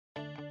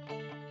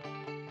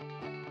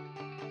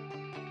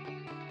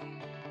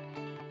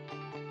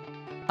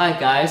Hi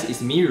guys,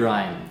 it's me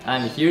Ryan.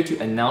 I'm here to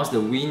announce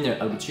the winner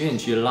of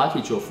G&G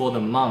Lucky Draw for the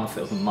month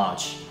of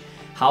March.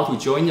 How to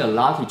join the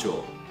Lucky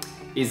Draw?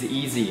 It's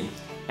easy.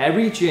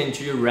 Every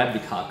G&G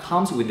replica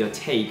comes with a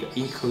tag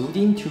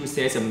including 2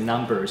 sets of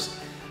numbers.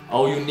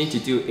 All you need to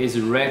do is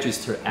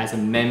register as a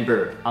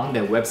member on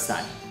their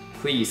website.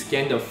 Please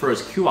scan the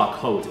first QR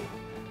code.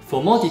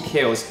 For more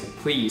details,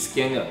 please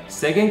scan the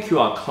second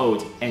QR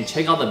code and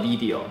check out the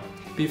video.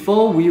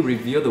 Before we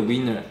reveal the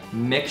winner,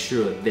 make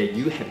sure that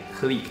you have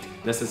clicked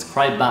the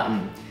subscribe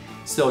button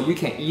so you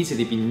can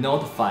easily be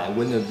notified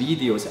when the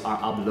videos are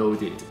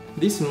uploaded.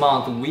 This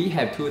month we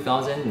have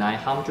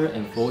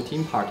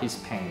 2,914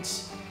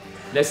 participants.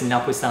 Let's now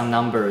put some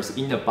numbers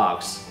in the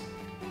box.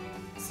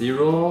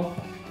 0,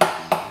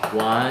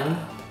 1,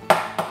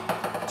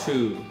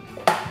 2.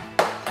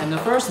 And the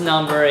first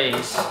number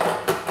is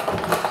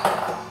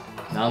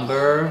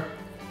number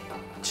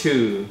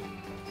 2.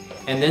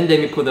 And then let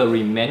me put the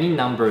remaining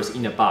numbers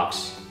in the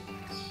box.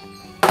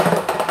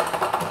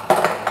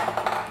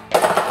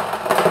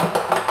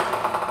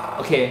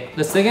 Okay,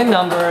 the second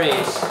number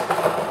is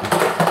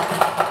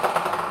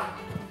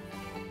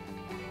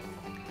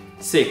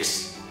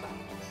 6.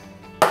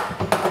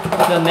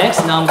 The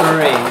next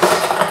number is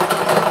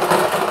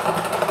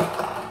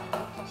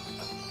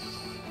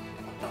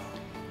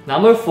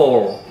number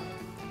 4.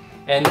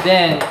 And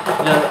then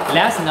the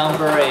last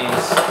number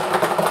is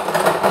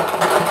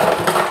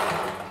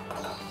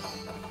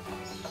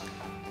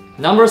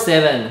number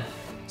 7.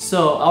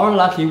 So our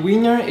lucky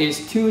winner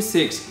is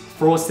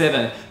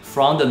 2647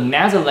 from the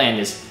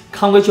Netherlands.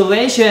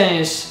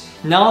 Congratulations!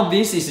 Now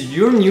this is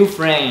your new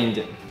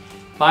friend.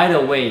 By the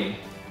way,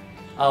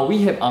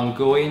 we have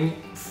ongoing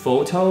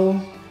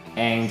photo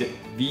and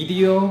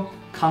video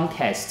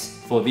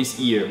contests for this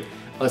year.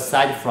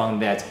 Aside from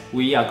that,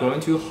 we are going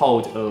to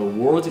hold a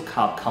World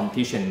Cup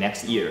competition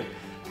next year.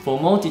 For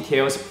more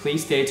details,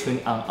 please stay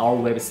tuned on our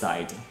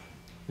website.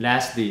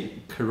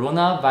 Lastly,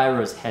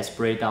 coronavirus has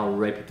spread out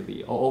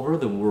rapidly all over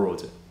the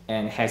world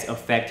and has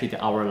affected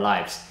our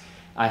lives.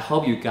 I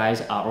hope you guys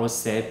are all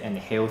safe and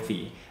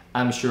healthy.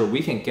 I'm sure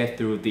we can get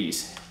through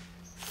this.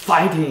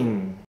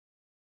 Fighting!